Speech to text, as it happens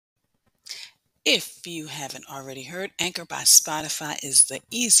If you haven't already heard, Anchor by Spotify is the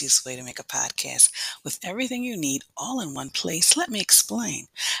easiest way to make a podcast with everything you need all in one place. Let me explain.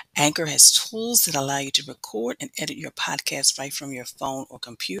 Anchor has tools that allow you to record and edit your podcast right from your phone or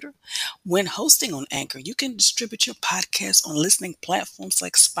computer. When hosting on Anchor, you can distribute your podcast on listening platforms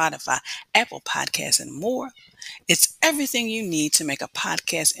like Spotify, Apple Podcasts, and more. It's everything you need to make a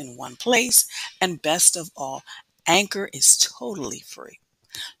podcast in one place. And best of all, Anchor is totally free.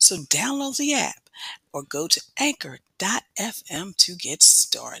 So download the app or go to anchor.fm to get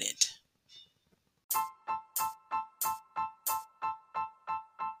started.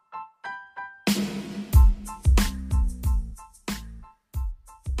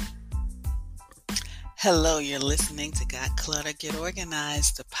 Hello, you're listening to Got Clutter, Get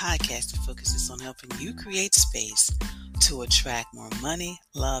Organized, the podcast that focuses on helping you create space to attract more money,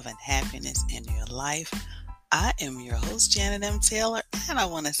 love, and happiness in your life. I am your host, Janet M. Taylor, and I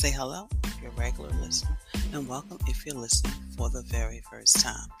want to say hello if you're a regular listener, and welcome if you're listening for the very first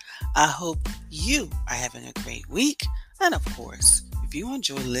time. I hope you are having a great week, and of course, if you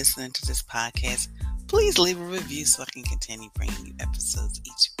enjoy listening to this podcast, please leave a review so I can continue bringing you episodes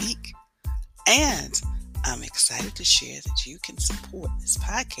each week. And I'm excited to share that you can support this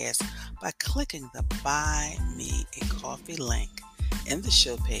podcast by clicking the Buy Me a Coffee link in the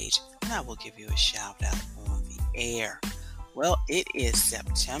show page, and I will give you a shout out on the air. Well, it is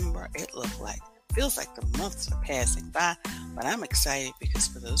September. Feels like the months are passing by, but I'm excited because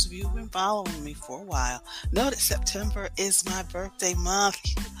for those of you who've been following me for a while, know that September is my birthday month.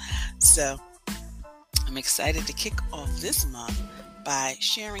 So I'm excited to kick off this month by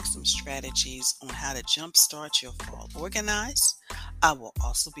sharing some strategies on how to jumpstart your fall organized. I will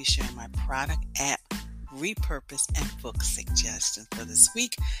also be sharing my product, app, repurpose, and book suggestions for this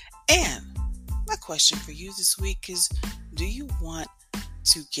week. And my question for you this week is, do you want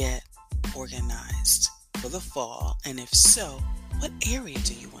to get organized for the fall? And if so, what area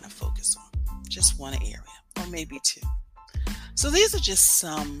do you want to focus on? Just one area, or maybe two. So these are just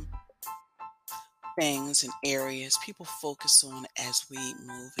some things and areas people focus on as we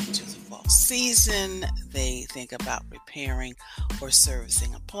move into the fall season. They think about repairing or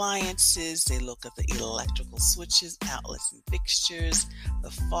servicing appliances. They look at the electrical switches, outlets, and fixtures,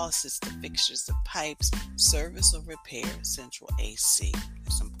 the faucets, the fixtures, the pipes, service or repair central AC.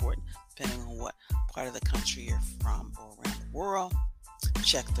 It's important depending on what part of the country you're from or around the world.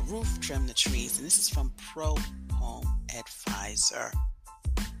 Check the roof, trim the trees, and this is from Pro Home Advisor.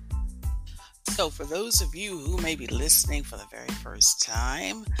 So for those of you who may be listening for the very first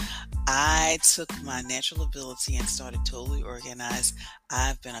time, I took my natural ability and started totally organized.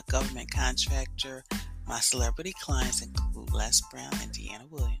 I've been a government contractor. My celebrity clients include Les Brown and Deanna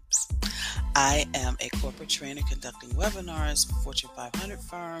Williams. I am a corporate trainer conducting webinars for Fortune 500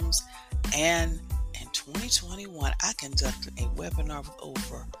 firms. And in 2021, I conducted a webinar with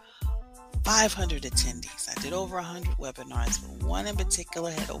over 500 attendees. I did over 100 webinars, but one in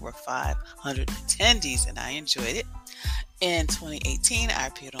particular had over 500 attendees, and I enjoyed it. In 2018, I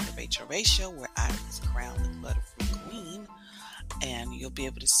appeared on the Rachel Ray Show, where I was crowned the Clutter-Free Queen, and you'll be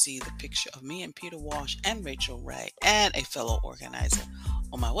able to see the picture of me and Peter Walsh and Rachel Ray and a fellow organizer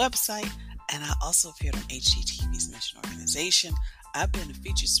on my website. And I also appeared on HGTV's Mission Organization. I've been a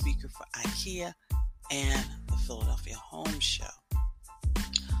featured speaker for IKEA and the Philadelphia Home Show.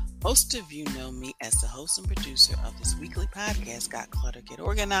 Most of you know me as the host and producer of this weekly podcast, Got Clutter, Get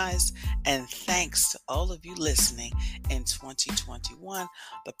Organized. And thanks to all of you listening in 2021,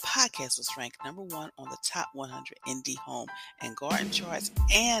 the podcast was ranked number 1 on the top 100 indie home and garden charts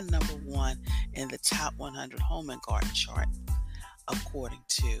and number 1 in the top 100 home and garden chart, according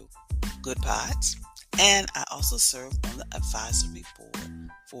to Good Pods. And I also serve on the advisory board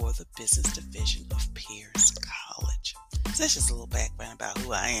for the business division of Pierce College. So that's just a little background about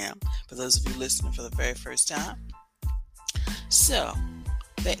who I am for those of you listening for the very first time. So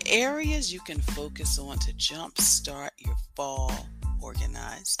the areas you can focus on to jumpstart your fall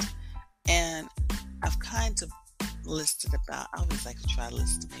organized. And I've kind of listed I always like to try to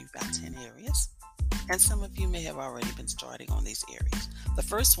list maybe about 10 areas. And some of you may have already been starting on these areas. The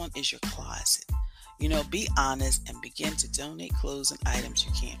first one is your closet. Be honest and begin to donate clothes and items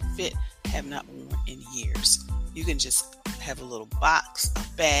you can't fit, have not worn in years. You can just have a little box,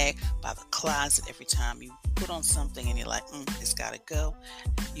 a bag by the closet. Every time you put on something and you're like, it's got to go,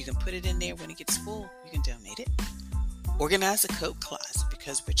 you can put it in there. When it gets full, you can donate it. Organize the coat closet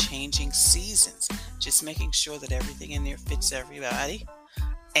because we're changing seasons. Just making sure that everything in there fits everybody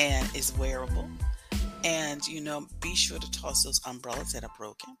and is wearable. And, be sure to toss those umbrellas that are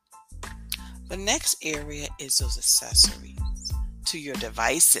broken. The next area is those accessories to your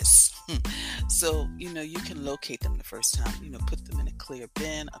devices. So, you can locate them the first time, put them in a clear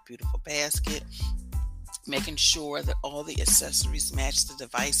bin, a beautiful basket, making sure that all the accessories match the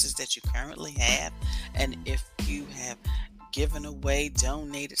devices that you currently have. And if you have given away,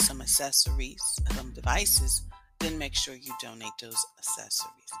 donated some accessories, some devices, then make sure you donate those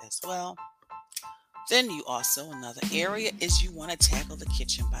accessories as well. Then you also, another area is you want to tackle the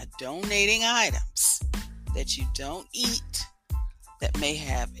kitchen by donating items that you don't eat, that may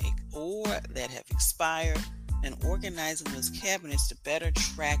have or that have expired, and organizing those cabinets to better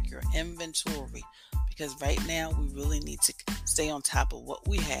track your inventory. Because right now we really need to stay on top of what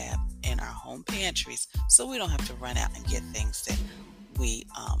we have in our home pantries so we don't have to run out and get things that we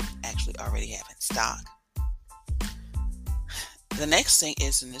actually already have in stock. The next thing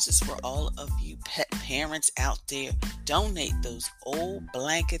is, and this is for all of you pet parents out there, donate those old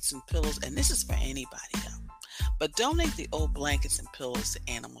blankets and pillows. And this is for anybody though. But donate the old blankets and pillows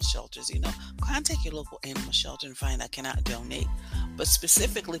to animal shelters. Contact your local animal shelter and find out, can I donate? But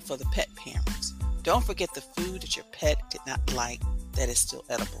specifically for the pet parents, don't forget the food that your pet did not like that is still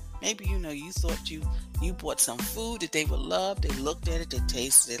edible. Maybe you thought you bought some food that they would love. They looked at it, they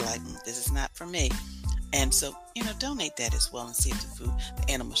tasted it, like, this is not for me. And so, donate that as well and see if the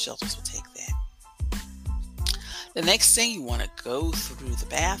animal shelters will take that. The next thing, you want to go through the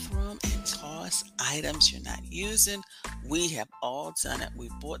bathroom and toss items you're not using. We have all done it. We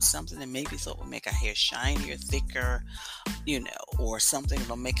bought something that maybe thought would make our hair shinier, thicker, or something that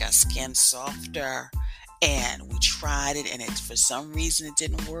will make our skin softer. And we tried it and for some reason it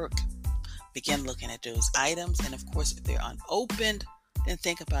didn't work. Begin looking at those items. And of course, if they're unopened, then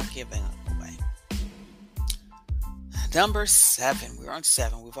think about giving them away. Number 7, we're on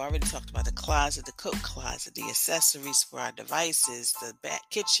 7. We've already talked about the closet, the coat closet, the accessories for our devices, the back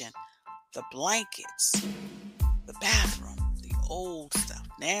kitchen, the blankets, the bathroom, the old stuff.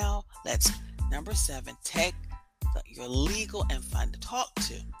 Now, number 7, take your legal and talk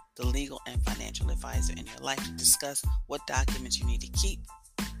to the legal and financial advisor in your life to discuss what documents you need to keep,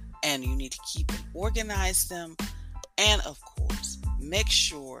 and you need to keep and organize them. And of course, make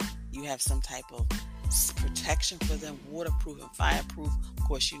sure you have some type of protection for them, waterproof and fireproof. Of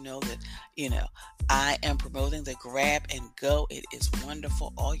course, you know that, I am promoting the Grab and Go. It is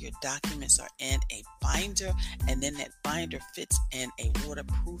wonderful. All your documents are in a binder, and then that binder fits in a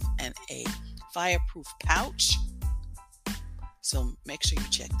waterproof and a fireproof pouch. So make sure you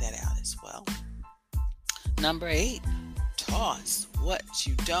check that out as well. Number 8, toss what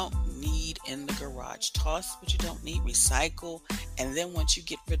you don't need in the garage. Toss what you don't need, recycle, and then once you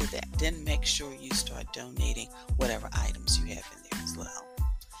get rid of that, then make sure you start donating whatever items you have in there as well.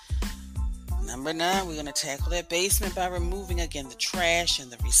 Number 9, we're going to tackle that basement by removing again the trash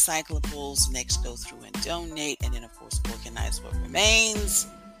and the recyclables. Next, go through and donate, and then of course organize what remains.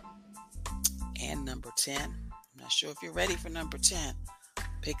 And number 10, I'm not sure if you're ready for number 10.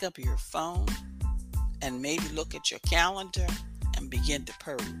 Pick up your phone and maybe look at your calendar and begin to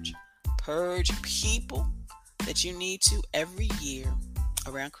purge. Purge people that you need to every year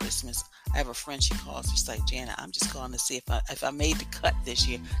around Christmas. I have a friend, she calls, she's like, Jana, I'm just calling to see if I made the cut this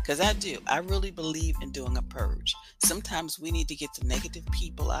year. Because I do. I really believe in doing a purge. Sometimes we need to get the negative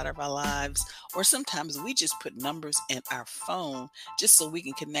people out of our lives, or sometimes we just put numbers in our phone just so we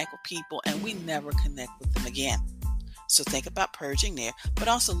can connect with people and we never connect with them again. So think about purging there, but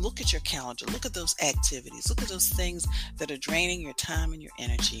also look at your calendar. Look at those activities. Look at those things that are draining your time and your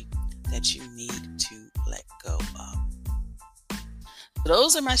energy that you need to let go of.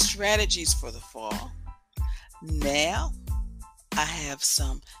 Those are my strategies for the fall. Now, I have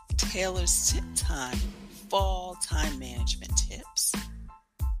some Taylor's Tip Time fall time management tips.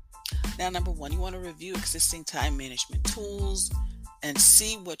 Now, number 1, you want to review existing time management tools and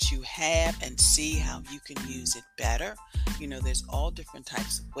see what you have and see how you can use it better. There's all different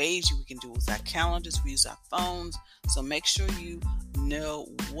types of ways we can do it with our calendars. We use our phones. So make sure you know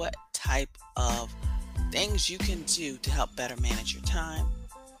what type of things you can do to help better manage your time.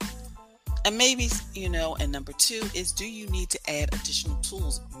 And maybe, and number 2 is, do you need to add additional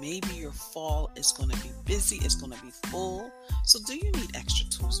tools? Maybe your fall is going to be busy, it's going to be full. So do you need extra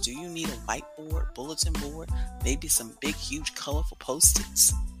tools? Do you need a whiteboard, bulletin board, maybe some big, huge, colorful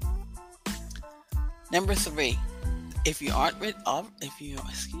Post-its? Number 3, if you are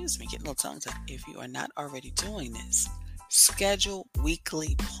not already doing this, schedule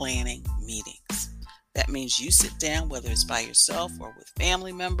weekly planning meetings. That means you sit down, whether it's by yourself or with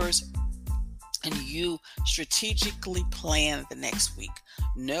family members, and you strategically plan the next week.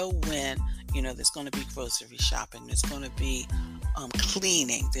 Know when, there's going to be grocery shopping, there's going to be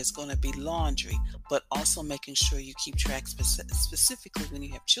cleaning, there's going to be laundry, but also making sure you keep track specifically when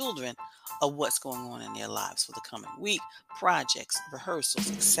you have children of what's going on in their lives for the coming week, projects,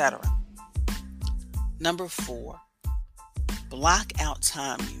 rehearsals, etc. Number 4, block out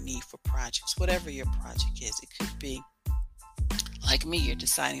time you need for projects, whatever your project is. It could be, like me, you're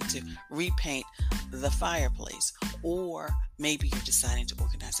deciding to repaint the fireplace, or maybe you're deciding to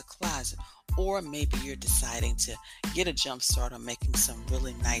organize a closet, or maybe you're deciding to get a jump start on making some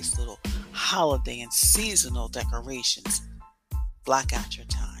really nice little holiday and seasonal decorations. Block out your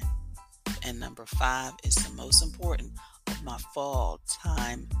time. And number 5 is the most important of my fall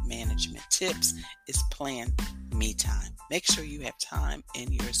time management tips, is plan me time. Make sure you have time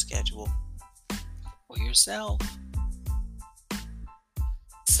in your schedule for yourself.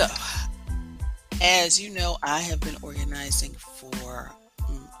 So, as you know, I have been organizing for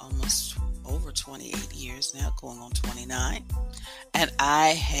almost over 28 years now, going on 29. And I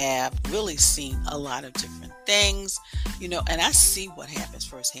have really seen a lot of different things, and I see what happens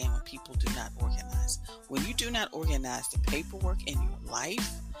firsthand when people do not organize. When you do not organize the paperwork in your life,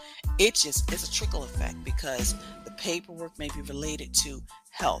 it's a trickle effect, because the paperwork may be related to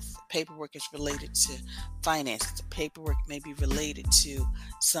health. The paperwork is related to finances. The paperwork may be related to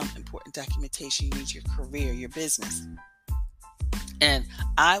some important documentation you need, your career, your business. And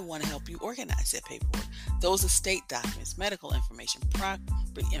I want to help you organize that paperwork. Those estate documents, medical information,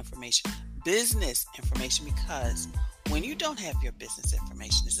 property information, business information, because when you don't have your business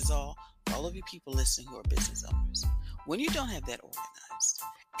information, this is all for all of you people listening who are business owners. When you don't have that organized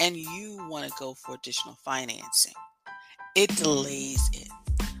and you want to go for additional financing, it delays it.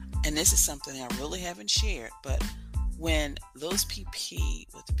 And this is something I really haven't shared, but when those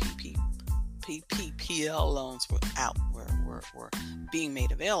PPPL loans were out, were being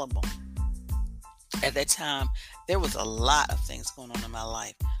made available, at that time, there was a lot of things going on in my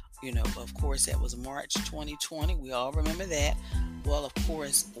life. Of course, that was March 2020. We all remember that. Well, of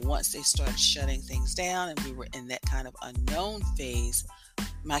course, once they started shutting things down and we were in that kind of unknown phase,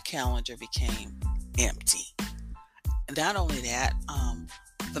 my calendar became empty. Not only that,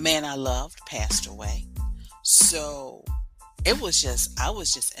 the man I loved passed away. So I was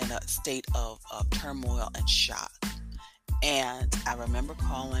just in a state of turmoil and shock. And I remember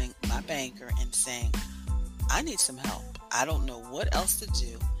calling my banker and saying, I need some help. I don't know what else to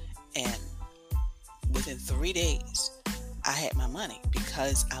do. And within 3 days, I had my money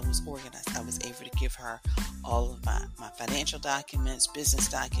because I was organized. I was able to give her all of my financial documents, business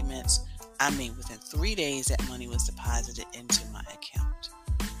documents. Within 3 days, that money was deposited into my account.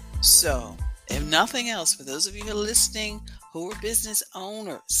 So, if nothing else, for those of you who are listening who are business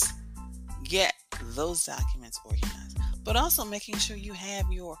owners, get those documents organized. But also making sure you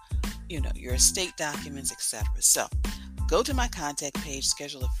have your estate documents, etc. So, go to my contact page,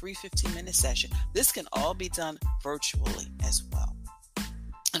 schedule a free 15-minute session. This can all be done virtually as well.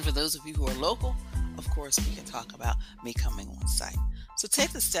 And for those of you who are local, of course, we can talk about me coming on site. So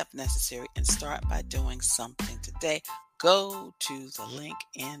take the step necessary and start by doing something today. Go to the link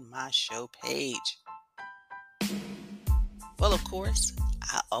in my show page. Well, of course,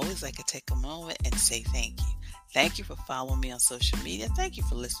 I always like to take a moment and say thank you. Thank you for following me on social media. Thank you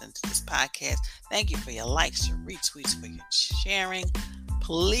for listening to this podcast. Thank you for your likes, your retweets, for your sharing.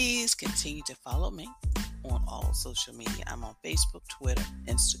 Please continue to follow me on all social media. I'm on Facebook, Twitter,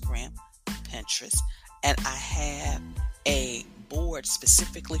 Instagram, Pinterest, and I have a board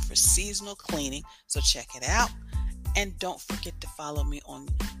specifically for seasonal cleaning, so check it out. And don't forget to follow me on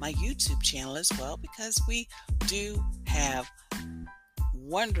my YouTube channel as well, because we do have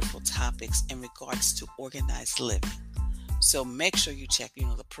wonderful topics in regards to organized living. So make sure you check,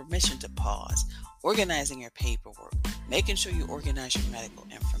 the permission to pause, organizing your paperwork, making sure you organize your medical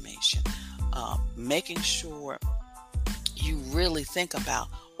information, making sure you really think about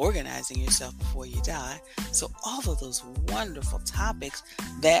organizing yourself before you die. So all of those wonderful topics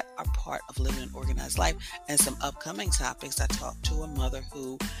that are part of living an organized life. And some upcoming topics, I talked to a mother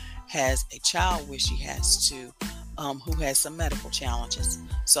who has a child where she has to who has some medical challenges.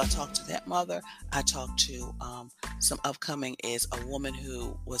 So I talked to that mother. I talked to some upcoming is a woman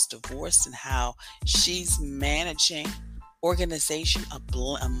who was divorced and how she's managing organization,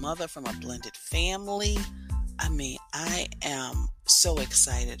 a mother from a blended family. I am so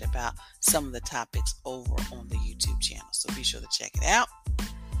excited about some of the topics over on the YouTube channel. So be sure to check it out.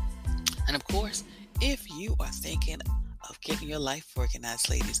 And of course, if you are thinking of getting your life organized,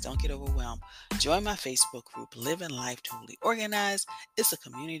 ladies, don't get overwhelmed. Join my Facebook group, Living Life Totally Organized. It's a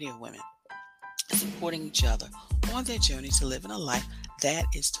community of women and supporting each other on their journey to living a life that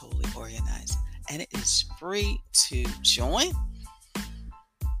is totally organized. And it is free to join.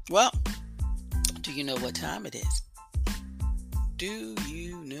 Well, do you know what time it is? Do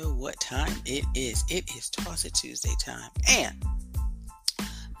you know what time it is? It is Toss It Tuesday time. And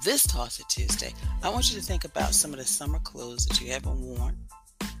this Toss It Tuesday, I want you to think about some of the summer clothes that you haven't worn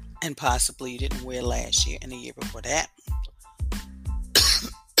and possibly you didn't wear last year and the year before that.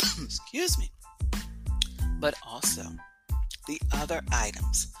 Excuse me. But also the other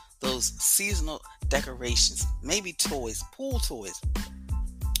items, those seasonal decorations, maybe toys, pool toys.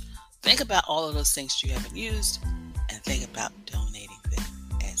 Think about all of those things you haven't used and think about donating them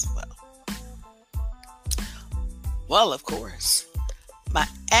as well. Well, of course, my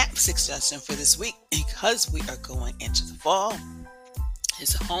app suggestion for this week, because we are going into the fall,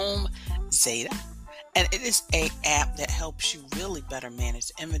 is Home Zeta. And it is an app that helps you really better manage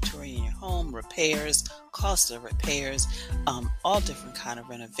the inventory in your home, repairs, cost of repairs, all different kind of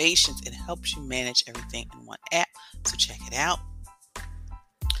renovations. It helps you manage everything in one app. So check it out.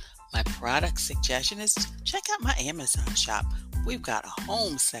 My product suggestion is check out my Amazon shop. We've got a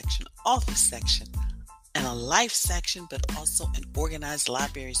home section, office section, and a life section, but also an organized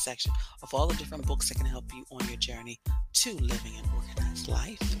library section of all the different books that can help you on your journey to living an organized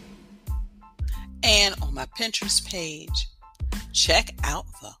life. And on my Pinterest page, check out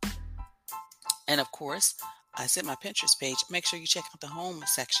and of course, I said my Pinterest page, make sure you check out the home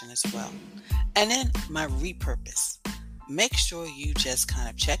section as well. And then my repurpose. Make sure you just kind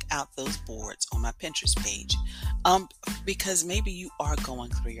of check out those boards on my Pinterest page. Because maybe you are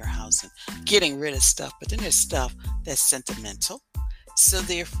going through your house and getting rid of stuff, but then there's stuff that's sentimental. So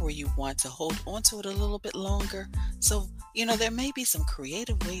therefore you want to hold on to it a little bit longer. So, there may be some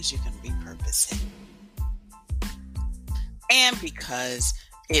creative ways you can repurpose it. And because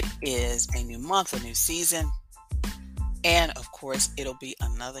it is a new month, a new season, and of course it'll be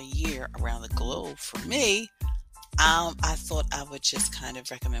another year around the globe for me, I thought I would just kind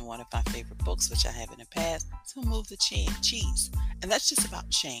of recommend one of my favorite books, which I have in the past, So Move the Cheese. And that's just about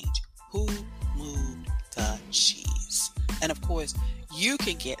change. Who moved the cheese? And of course, you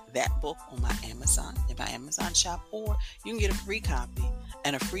can get that book on my Amazon, in my Amazon shop, or you can get a free copy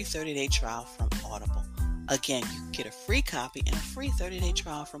and a free 30-day trial from Audible. Again, you can get a free copy and a free 30-day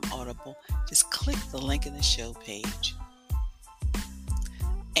trial from Audible. Just click the link in the show page.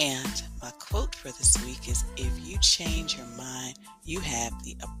 And my quote for this week is, if you change your mind, you have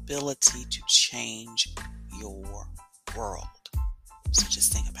the ability to change your world. So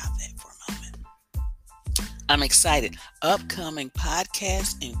just think about that for a moment. I'm excited. Upcoming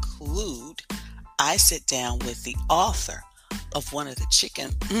podcasts include, I sit down with the author of one of the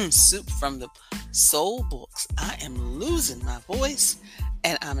chicken soup from the Soul books. I am losing my voice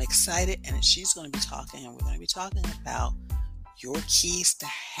and I'm excited. And she's going to be talking, and we're going to be talking about your keys to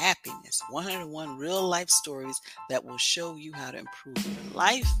happiness. 101 real life stories that will show you how to improve your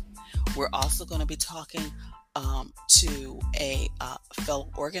life. We're also going to be talking to a fellow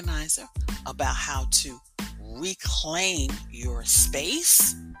organizer about how to reclaim your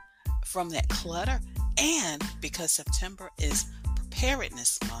space from that clutter, and because September is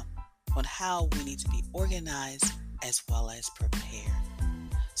Preparedness Month, on how we need to be organized as well as prepared.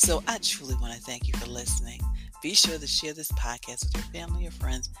 So I truly want to thank you for listening. Be sure to share this podcast with your family or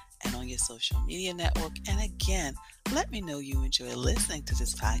friends and on your social media network. And again, let me know you enjoy listening to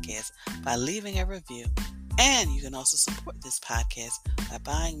this podcast by leaving a review. And you can also support this podcast by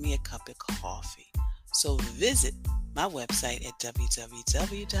buying me a cup of coffee. So visit my website at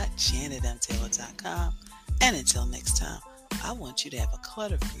www.janetmtaylor.com. And until next time, I want you to have a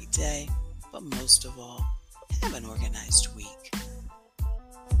clutter-free day, but most of all, have an organized week.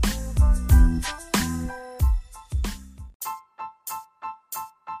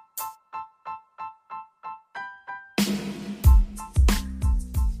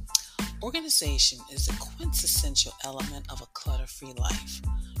 Organization is a quintessential element of a clutter-free life.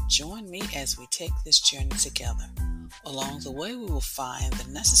 Join me as we take this journey together. Along the way, we will find the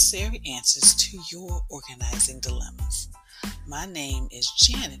necessary answers to your organizing dilemmas. My name is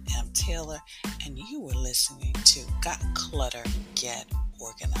Janet M. Taylor, and you are listening to Got Clutter, Get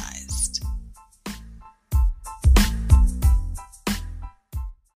Organized.